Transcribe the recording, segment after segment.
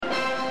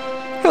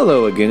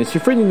Hello again, it's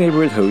your friendly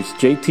neighborhood host,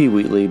 JT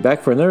Wheatley,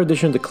 back for another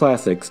edition of the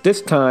Classics, this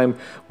time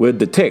with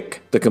The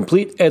Tick, the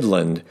Complete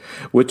Edlund,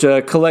 which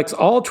collects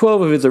all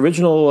 12 of his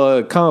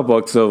original comic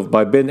books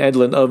by Ben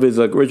Edlund of his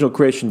original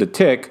creation, The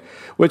Tick,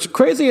 which,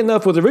 crazy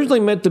enough, was originally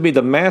meant to be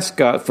the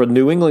mascot for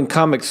New England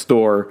Comic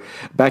Store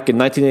back in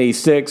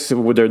 1986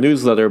 with their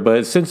newsletter, but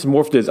it's since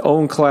morphed his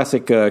own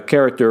classic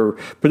character,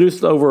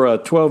 produced over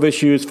 12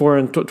 issues,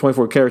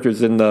 424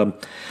 characters in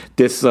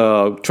this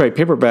trade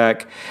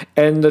paperback,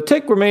 and The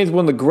Tick remains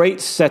one of the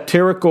great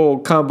satirical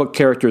comic book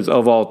characters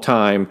of all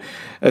time.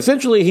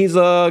 Essentially, he's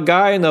a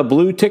guy in a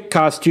blue tick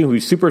costume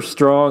who's super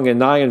strong and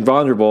nigh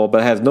invulnerable,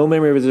 but has no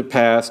memory of his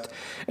past.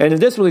 And in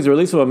this one, he's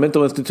released from a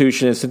mental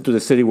institution and sent to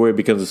the city where he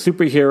becomes a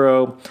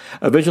superhero,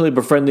 eventually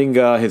befriending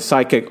his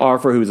sidekick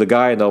Arthur, who's a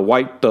guy in a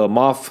white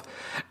moth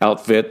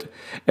outfit.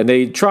 And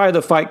they try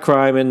to fight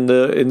crime in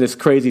this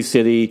crazy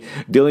city,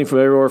 dealing from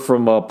everywhere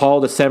from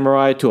Paul the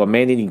Samurai to a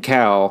man-eating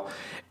cow.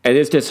 And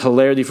it's just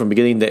hilarity from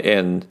beginning to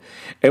end.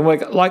 And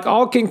like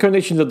all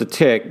incarnations of The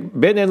Tick,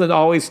 Ben Edlund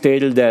always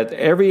stated that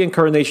every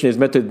incarnation is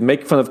meant to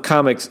make fun of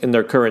comics in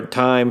their current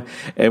time.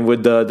 And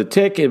with The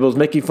Tick, it was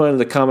making fun of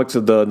the comics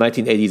of the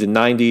 1980s and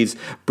 90s,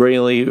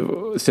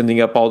 brilliantly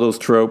sending up all those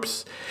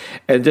tropes.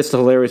 And just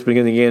hilarious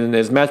beginning and end. And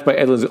it's matched by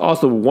Edlund's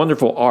also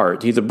wonderful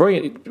art. He's a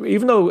brilliant,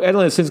 even though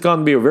Edlund has since gone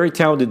to be a very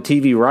talented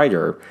TV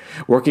writer,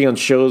 working on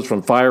shows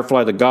from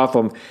Firefly to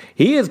Gotham,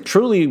 he is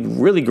truly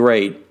really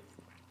great.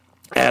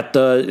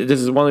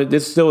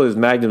 This still is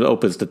magnum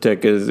opus. The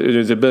Tick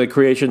it's been a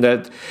creation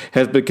that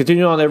has been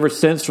continuing on ever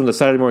since, from the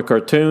Saturday morning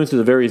cartoons to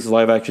the various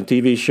live action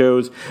TV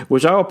shows,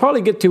 which I will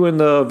probably get to in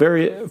the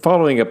very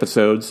following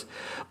episodes.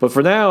 But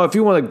for now, if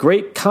you want a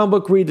great comic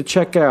book read to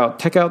check out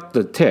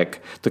The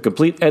Tick, the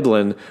Complete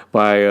Edlund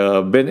by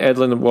Ben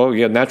Edlund. Well,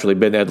 yeah, naturally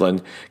Ben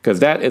Edlund, because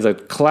that is a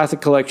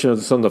classic collection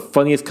of some of the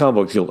funniest comic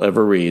books you'll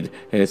ever read,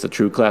 and it's a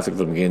true classic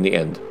from beginning to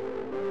end.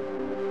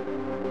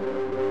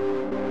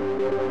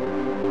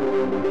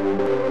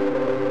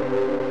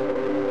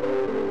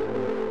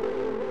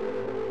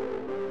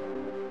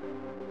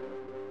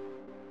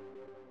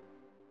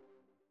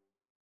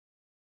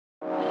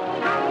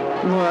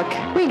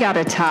 Look, we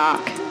gotta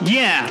talk.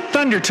 Yeah,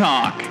 Thunder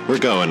Talk. We're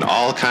going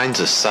all kinds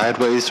of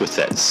sideways with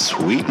that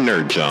sweet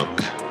nerd junk.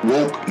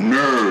 Woke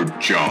nerd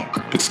junk.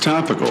 It's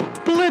topical.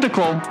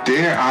 Political.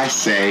 Dare I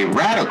say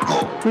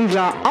radical. We've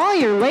got all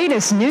your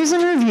latest news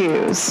and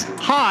reviews.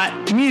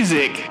 Hot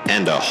music.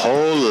 And a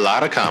whole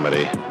lot of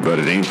comedy. But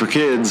it ain't for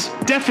kids.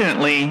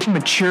 Definitely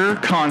mature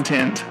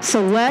content.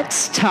 So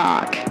let's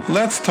talk.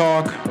 Let's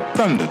talk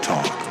Thunder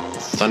Talk.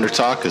 Thunder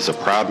Talk is a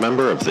proud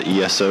member of the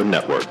ESO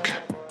network.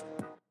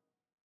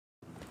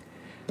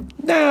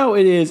 Now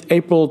it is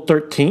April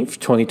 13th,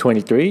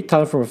 2023,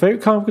 time for my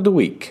favorite comic of the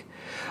week.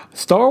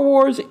 Star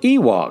Wars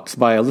Ewoks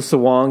by Alyssa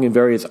Wong and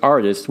various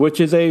artists, which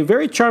is a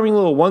very charming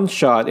little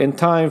one-shot in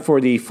time for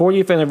the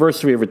 40th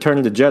anniversary of Return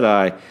of the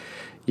Jedi.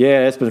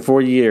 Yeah, it's been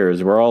 40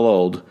 years. We're all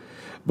old.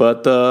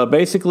 But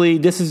basically,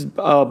 this is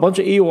a bunch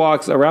of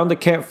Ewoks around the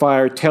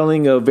campfire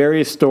telling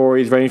various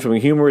stories, ranging from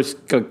humorous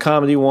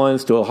comedy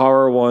ones to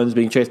horror ones,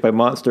 being chased by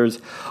monsters,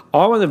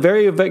 all in a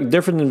very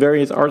different and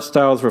various art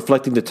styles,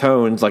 reflecting the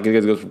tones, like it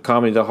goes from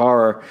comedy to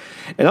horror,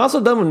 and also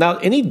done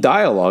without any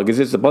dialogue. It's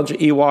just a bunch of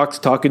Ewoks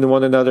talking to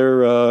one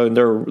another in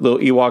their little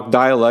Ewok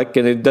dialect,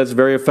 and it does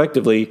very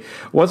effectively.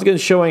 Once again,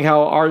 showing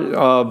how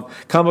art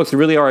comics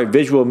really are a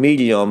visual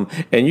medium,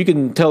 and you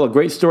can tell a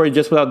great story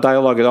just without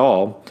dialogue at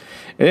all.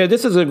 And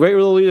this is a great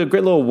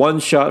little one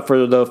shot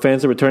for the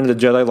fans of Return of the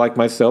Jedi like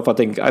myself.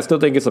 I still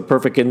think it's a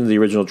perfect end to the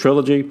original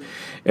trilogy,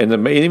 and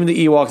even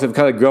the Ewoks have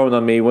kind of grown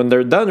on me. When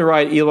they're done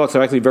right, Ewoks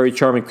are actually very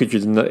charming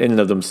creatures in and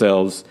of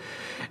themselves.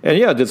 And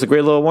yeah, it's a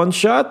great little one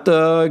shot,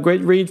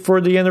 great read for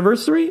the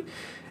anniversary.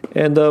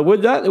 And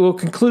with that, we'll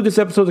conclude this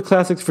episode of the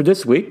Classics for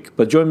this week.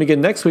 But join me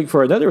again next week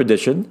for another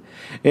edition.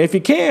 And if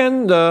you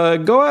can,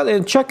 go out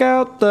and check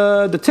out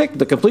The Tick,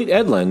 the Complete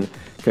Edlund,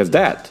 because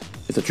that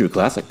is a true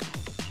classic.